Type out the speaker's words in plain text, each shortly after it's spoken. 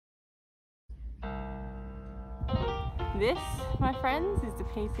This, my friends, is the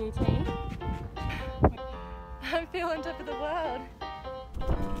PCT. I feel on top of the world.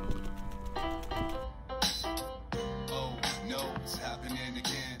 Oh no, it's happening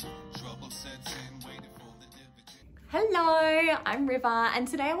again. Trouble sets in, waiting for the dividend. Hello, I'm River, and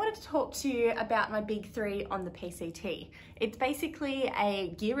today I wanted to talk to you about my big three on the PCT. It's basically a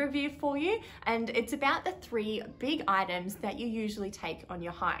gear review for you, and it's about the three big items that you usually take on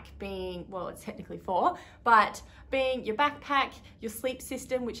your hike, being, well, it's technically four, but being your backpack, your sleep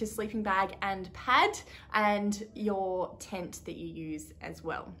system, which is sleeping bag and pad, and your tent that you use as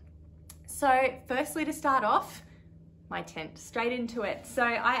well. So firstly, to start off, my tent, straight into it. So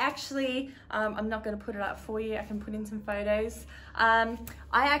I actually, I'm not going to put it up for you, I can put in some photos. I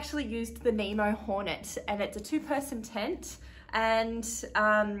actually used the Nemo Hornet, and it's a two-person tent, and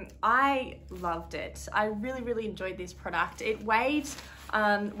I loved it. I really enjoyed this product. It weighed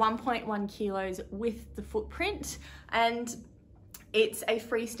 1.1 kilos with the footprint, and it's a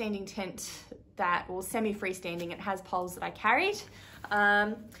freestanding tent that, well, semi-freestanding. It has poles that I carried.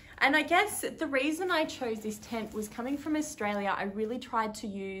 And I guess the reason I chose this tent was coming from Australia. I really tried to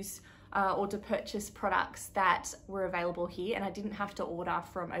use or to purchase products that were available here, and I didn't have to order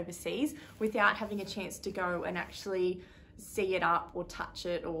from overseas without having a chance to go and actually see it up or touch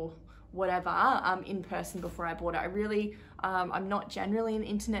it or whatever in person before I bought it. I really, I'm not generally an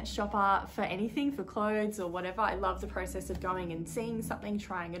internet shopper for anything, for clothes or whatever. I love the process of going and seeing something,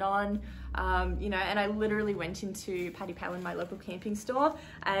 trying it on, you know, and I literally went into Paddy Power, my local camping store,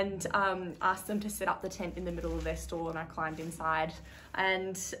 and asked them to set up the tent in the middle of their store, and I climbed inside,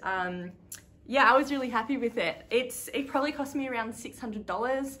 and yeah, I was really happy with it. It probably cost me around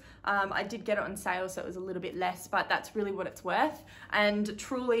 $600. I did get it on sale, so it was a little bit less, but that's really what it's worth. And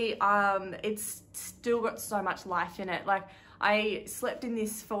truly, it's still got so much life in it. Like, I slept in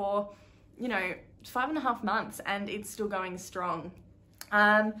this for, you know, 5.5 months, and it's still going strong.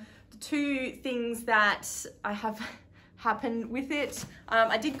 The two things that I have happen with it.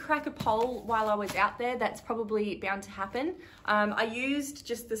 I did crack a pole while I was out there. That's probably bound to happen. I used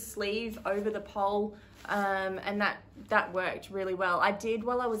just the sleeve over the pole, and that worked really well. I did,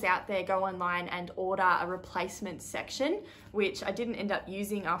 while I was out there, go online and order a replacement section, which I didn't end up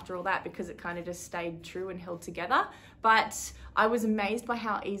using after all that because it kind of just stayed true and held together. But I was amazed by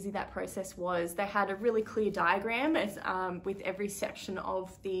how easy that process was. They had a really clear diagram with every section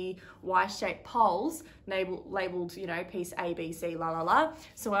of the Y-shaped poles labeled, you know, piece A, B, C, la la la.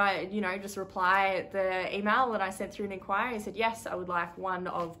 So I, you know, just reply the email that I sent through an inquiry. I said, yes, I would like one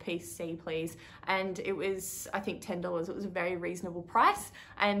of piece C, please. And it was, I think, $10. It was a very reasonable price,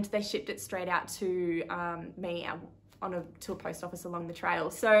 and they shipped it straight out to me to a post office along the trail.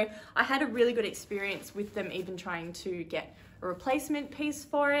 So I had a really good experience with them, even trying to get a replacement piece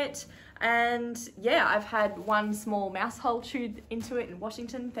for it. And yeah, I've had one small mouse hole chewed into it in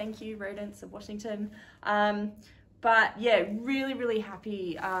Washington. Thank you, rodents of Washington. But yeah, really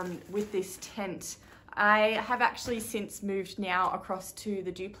happy with this tent. I have actually since moved now across to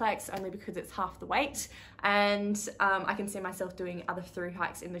the duplex, only because it's half the weight, and I can see myself doing other through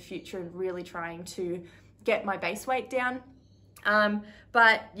hikes in the future and really trying to get my base weight down.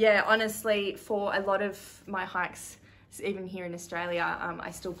 But yeah, honestly, for a lot of my hikes, even here in Australia,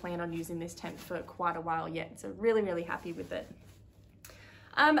 I still plan on using this tent for quite a while yet, so really happy with it.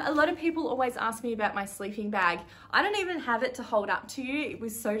 A lot of people always ask me about my sleeping bag. I don't even have it to hold up to you. It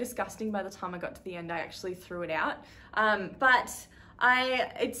was so disgusting by the time I got to the end, I actually threw it out. But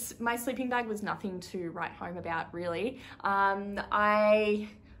my sleeping bag was nothing to write home about, really. I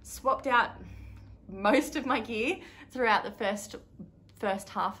swapped out most of my gear throughout the first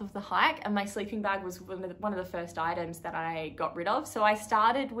half of the hike, and my sleeping bag was one of the first items that I got rid of. So I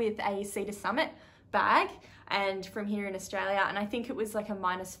started with a Cedar Summit bag, and from here in Australia, and I think it was like a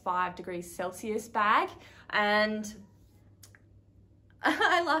 -5 degrees Celsius bag, and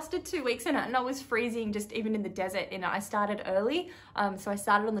I lasted 2 weeks in it, and I was freezing just even in the desert in it. I started early, so I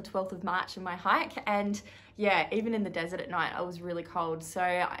started on the 12th of March in my hike, and yeah, even in the desert at night, I was really cold. So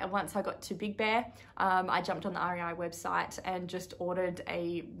once I got to Big Bear, I jumped on the REI website and just ordered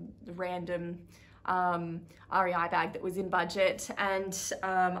a random REI bag that was in budget, and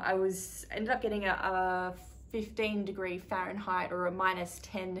I ended up getting a 15 degree Fahrenheit or a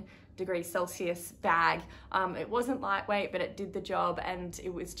 -10 degrees Celsius bag. It wasn't lightweight, but it did the job, and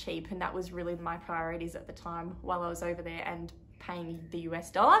it was cheap, and that was really my priorities at the time while I was over there and paying the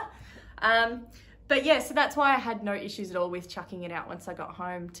US dollar. But yeah, so that's why I had no issues at all with chucking it out once I got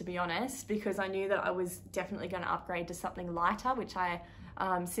home, to be honest, because I knew that I was definitely going to upgrade to something lighter, which I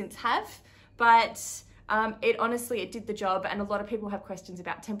since have. But it did the job, and a lot of people have questions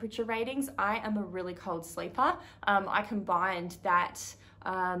about temperature ratings. I am a really cold sleeper. I combined that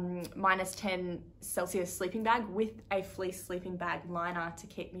 -10 Celsius sleeping bag with a fleece sleeping bag liner to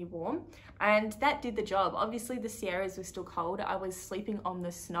keep me warm, and that did the job. Obviously the Sierras were still cold. I was sleeping on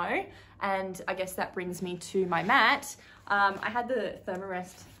the snow, and I guess that brings me to my mat. I had the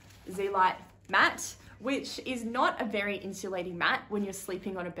Thermarest Z-Lite mat, which is not a very insulating mat when you're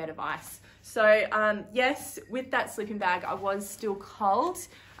sleeping on a bed of ice. So yes, with that sleeping bag I was still cold,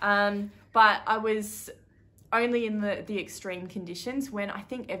 but I was only in the extreme conditions when I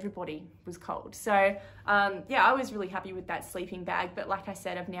think everybody was cold. So yeah, I was really happy with that sleeping bag, but like I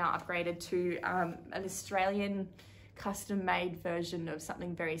said, I've now upgraded to an Australian custom-made version of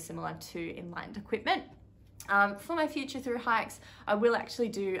something very similar to Inland Equipment. For my future through hikes, I will actually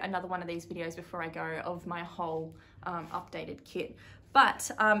do another one of these videos before I go of my whole updated kit.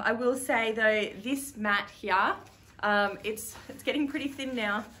 But I will say though, this mat here, it's getting pretty thin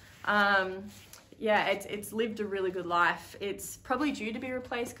now. Yeah, it's lived a really good life. It's probably due to be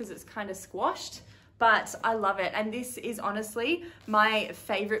replaced because it's kind of squashed, but I love it. And this is honestly my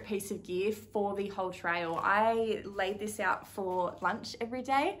favorite piece of gear for the whole trail. I laid this out for lunch every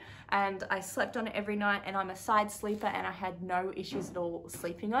day and I slept on it every night, and I'm a side sleeper and I had no issues at all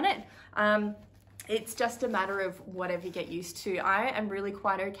sleeping on it. It's just a matter of whatever you get used to. I am really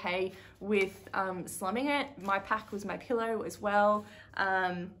quite okay with slumming it. My pack was my pillow as well.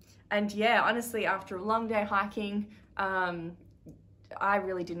 And yeah, honestly, after a long day hiking, I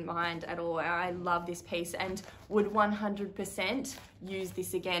really didn't mind at all. I love this piece and would 100% use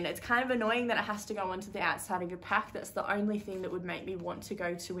this again. It's kind of annoying that it has to go onto the outside of your pack. That's the only thing that would make me want to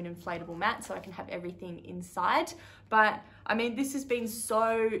go to an inflatable mat so I can have everything inside. But I mean, this has been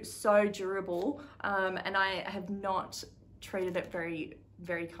so durable, and I have not treated it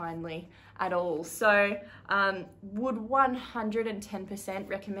very kindly at all. So would 110%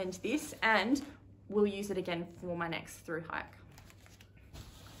 recommend this, and will use it again for my next through hike.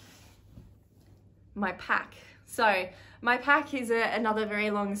 My pack. So my pack is another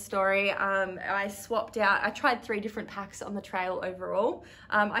very long story. I swapped out, I tried 3 different packs on the trail overall.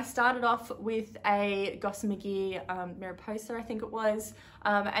 I started off with a Gossamer Gear Mariposa, I think it was,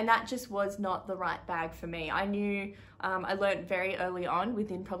 and that just was not the right bag for me. I knew, I learned very early on,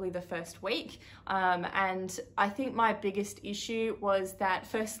 within probably the first week, and I think my biggest issue was that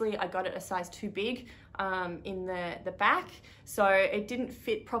firstly I got it a size too big in the back, so it didn't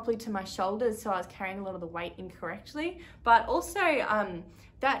fit properly to my shoulders, so I was carrying a lot of the weight incorrectly. But also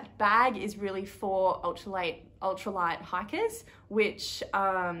that bag is really for ultralight hikers, which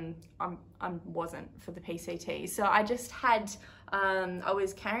I wasn't for the PCT. So I just had I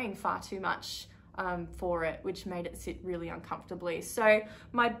was carrying far too much for it, which made it sit really uncomfortably. So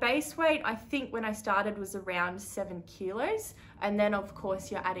my base weight, I think when I started, was around 7 kilos, and then of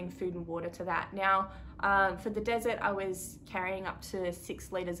course you're adding food and water to that. Now for the desert, I was carrying up to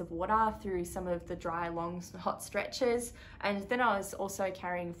 6 liters of water through some of the dry, long, hot stretches, and then I was also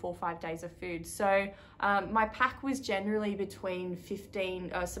carrying 4 or 5 days of food. So my pack was generally between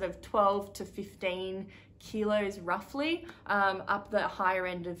 12 to 15 kilos roughly, up the higher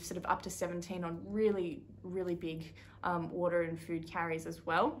end of sort of up to 17 on really big water and food carries as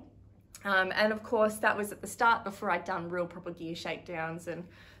well. And of course that was at the start, before I'd done real proper gear shakedowns and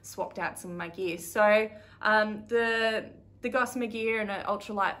swapped out some of my gear. So the Gossamer Gear and an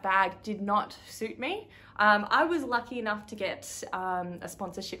ultralight bag did not suit me. I was lucky enough to get a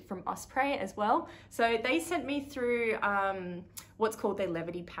sponsorship from Osprey as well. So they sent me through what's called their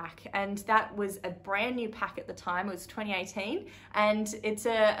Levity pack, and that was a brand new pack at the time. It was 2018, and it's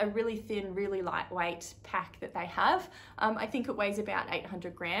a really thin, really lightweight pack that they have. I think it weighs about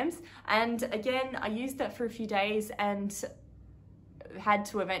 800 grams. And again, I used that for a few days and had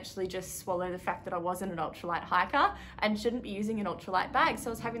to eventually just swallow the fact that I wasn't an ultralight hiker and shouldn't be using an ultralight bag. So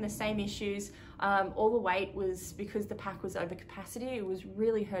I was having the same issues. All the weight was because the pack was over capacity. It was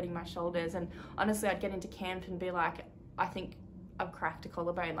really hurting my shoulders, and honestly I'd get into camp and be like, I think I've cracked a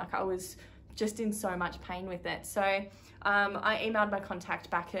collarbone. Like, I was just in so much pain with it. So I emailed my contact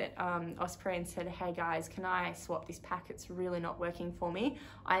back at Osprey and said, hey guys, can I swap this pack? It's really not working for me.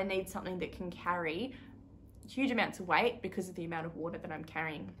 I need something that can carry huge amounts of weight because of the amount of water that I'm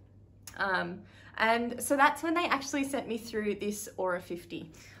carrying. And so that's when they actually sent me through this Aura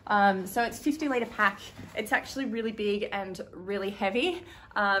 50. So it's 50-litre pack. It's actually really big and really heavy.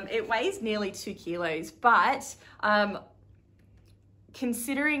 It weighs nearly 2 kilos, but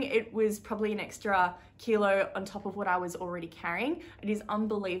considering it was probably an extra kilo on top of what I was already carrying, it is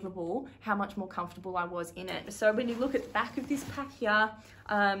unbelievable how much more comfortable I was in it. So when you look at the back of this pack here,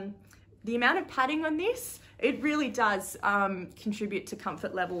 the amount of padding on this, it really does contribute to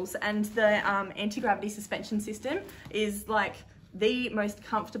comfort levels, and the anti-gravity suspension system is like the most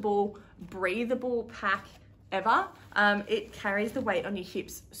comfortable, breathable pack ever. It carries the weight on your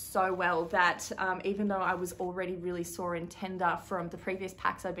hips so well that even though I was already really sore and tender from the previous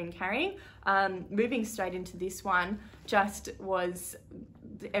packs I've been carrying, moving straight into this one just was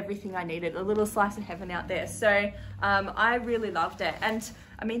everything I needed, a little slice of heaven out there. So I really loved it. And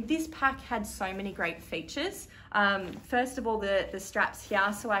I mean, this pack had so many great features. First of all, the straps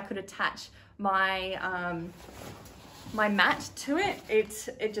here, so I could attach my my mat to it.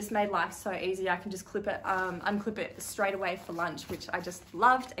 It just made life so easy. I can just clip it, unclip it straight away for lunch, which I just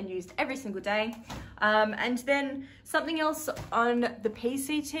loved and used every single day. And then something else on the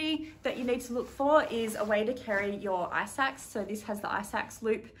PCT that you need to look for is a way to carry your ice axe. So this has the ice axe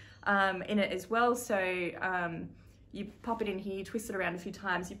loop in it as well. So you pop it in here, you twist it around a few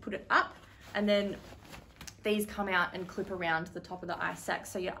times, you put it up, and then these come out and clip around the top of the ice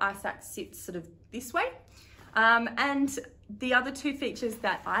axe. So your ice axe sits sort of this way. And the other two features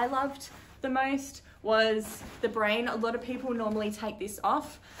that I loved the most was the brain. A lot of people normally take this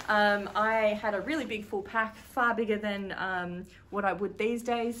off. I had a really big full pack, far bigger than what I would these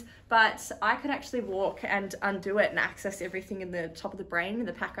days, but I could actually walk and undo it and access everything in the top of the brain in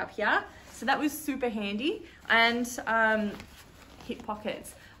the pack up here. So that was super handy. And hip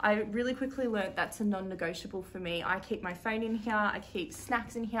pockets. I really quickly learnt that's a non-negotiable for me. I keep my phone in here, I keep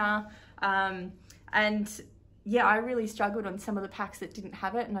snacks in here, and yeah, I really struggled on some of the packs that didn't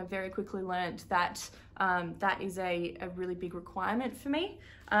have it, and I very quickly learned that that is a really big requirement for me.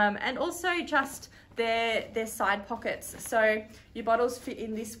 And also just their side pockets. So your bottles fit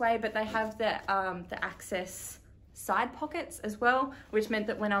in this way, but they have the access side pockets as well, which meant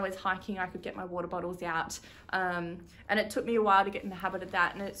that when I was hiking I could get my water bottles out, and it took me a while to get in the habit of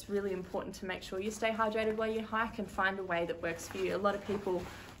that. And it's really important to make sure you stay hydrated while you hike and find a way that works for you. A lot of people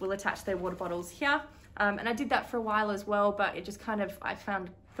will attach their water bottles here, and I did that for a while as well, but it just kind of,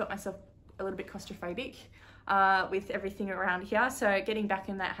 felt myself a little bit claustrophobic with everything around here. So getting back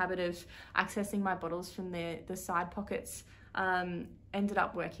in that habit of accessing my bottles from the side pockets ended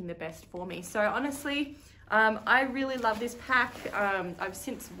up working the best for me. So honestly, I really love this pack. I've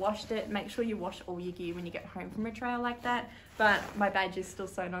since washed it. Make sure you wash all your gear when you get home from a trail like that. But my badge is still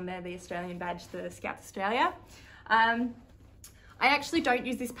sewn on there, the Australian badge, the Scouts Australia. I actually don't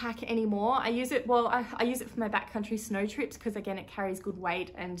use this pack anymore. I use it, well, I use it for my backcountry snow trips because again, it carries good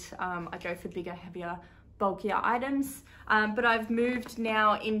weight, and I go for bigger, heavier, bulkier items. But I've moved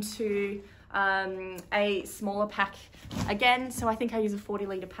now into a smaller pack again. So I think I use a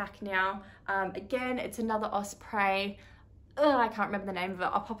 40-litre pack now. Again, it's another Osprey. I can't remember the name of it.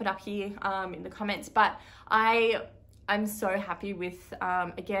 I'll pop it up here in the comments. But I'm so happy with,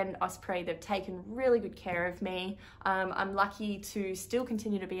 again, Osprey. They've taken really good care of me. I'm lucky to still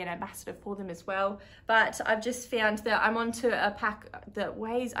continue to be an ambassador for them as well. But I've just found that I'm onto a pack that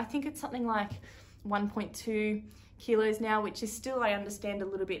weighs, I think it's something like 1.2 kilos now, which is still, I understand, a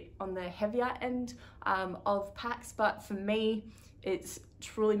little bit on the heavier end of packs. But for me, it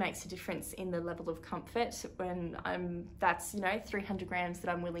truly makes a difference in the level of comfort when that's, 300 grams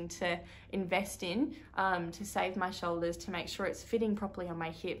that I'm willing to invest in to save my shoulders, to make sure it's fitting properly on my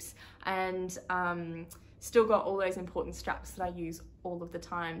hips, and still got all those important straps that I use all of the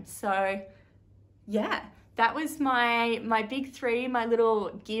time. So yeah, that was my big three, my little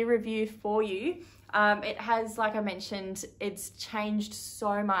gear review for you. It has, like I mentioned, it's changed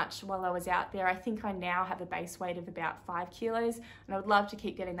so much while I was out there. I think I now have a base weight of about 5 kilos, and I would love to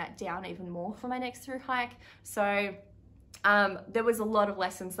keep getting that down even more for my next through hike. So there was a lot of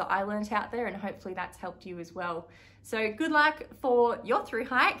lessons that I learned out there, and hopefully that's helped you as well. So good luck for your through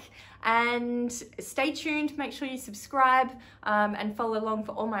hike, and stay tuned. Make sure you subscribe and follow along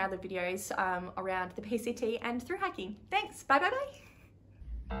for all my other videos around the PCT and through hiking. Thanks. Bye bye bye.